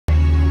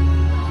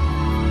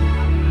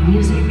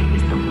Music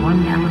is the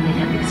one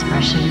element of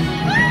expression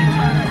that can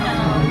find the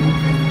whole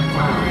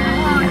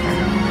world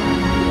together.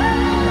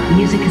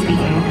 Music is the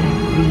air that I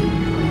breathe.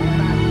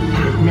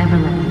 It never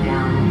let me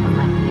down or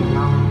left me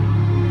alone.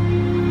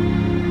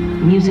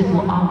 Music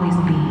will always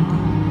be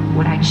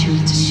what I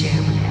choose to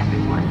share with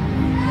everyone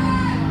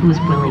who is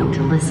willing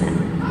to listen.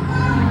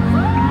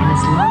 And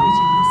as long as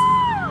you listen,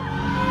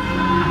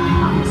 I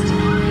promise to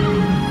keep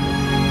giving.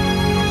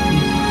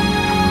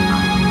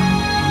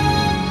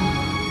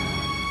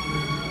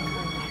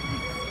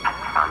 I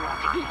promise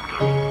to keep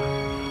giving.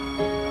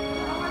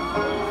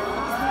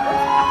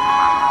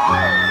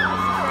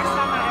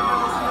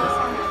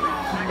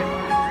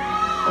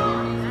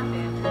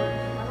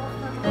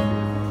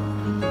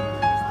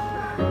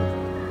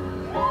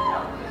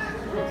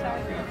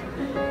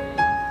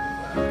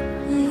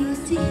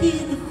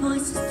 Hear the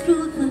voices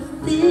through the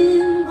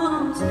thin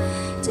walls,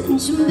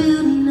 tension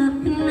building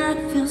up and I'd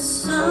feel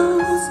so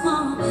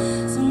small.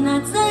 Some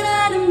nights I'd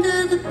hide under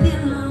the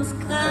pillows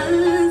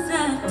cause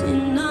I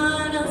didn't know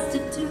what else to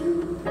do.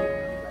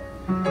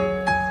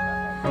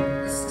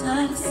 I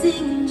started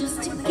singing just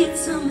to get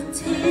some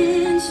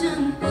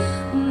attention,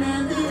 a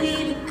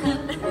melody to cut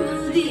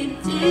through the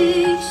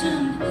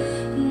addiction.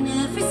 And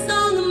every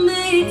song I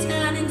made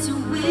turned into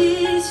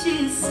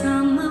wishes,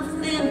 some of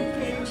them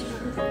pictures.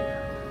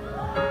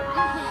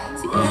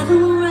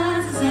 Everyone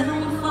rises,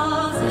 everyone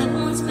falls,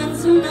 everyone spends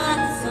some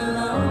nights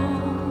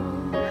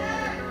alone.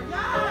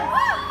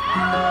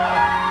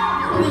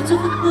 Rich or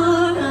the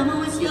poor, I'm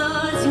always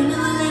yours, you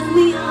never left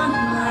me on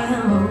my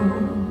own.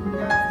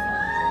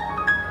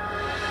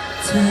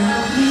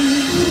 Tell me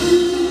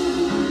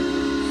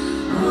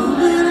who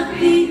would I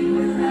be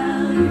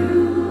without you?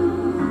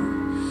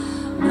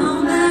 No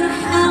matter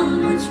how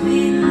much we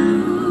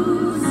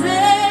lose,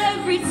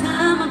 every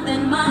time I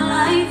bet my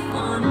life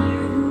on you.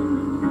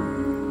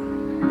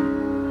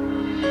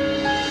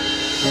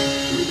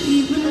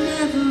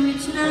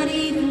 Not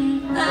even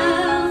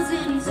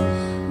thousands.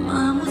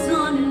 Mom was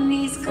on her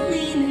knees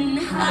cleaning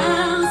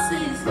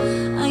houses.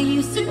 I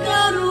used to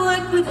go to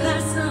work with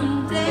her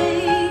some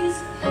days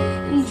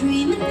and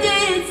dream and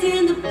dance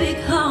in the big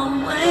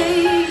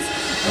hallways.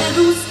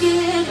 Everyone's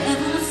scared,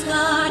 everyone's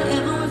scarred,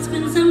 everyone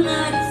spends some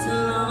nights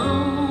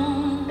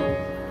alone.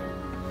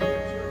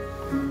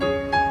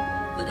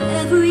 But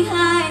every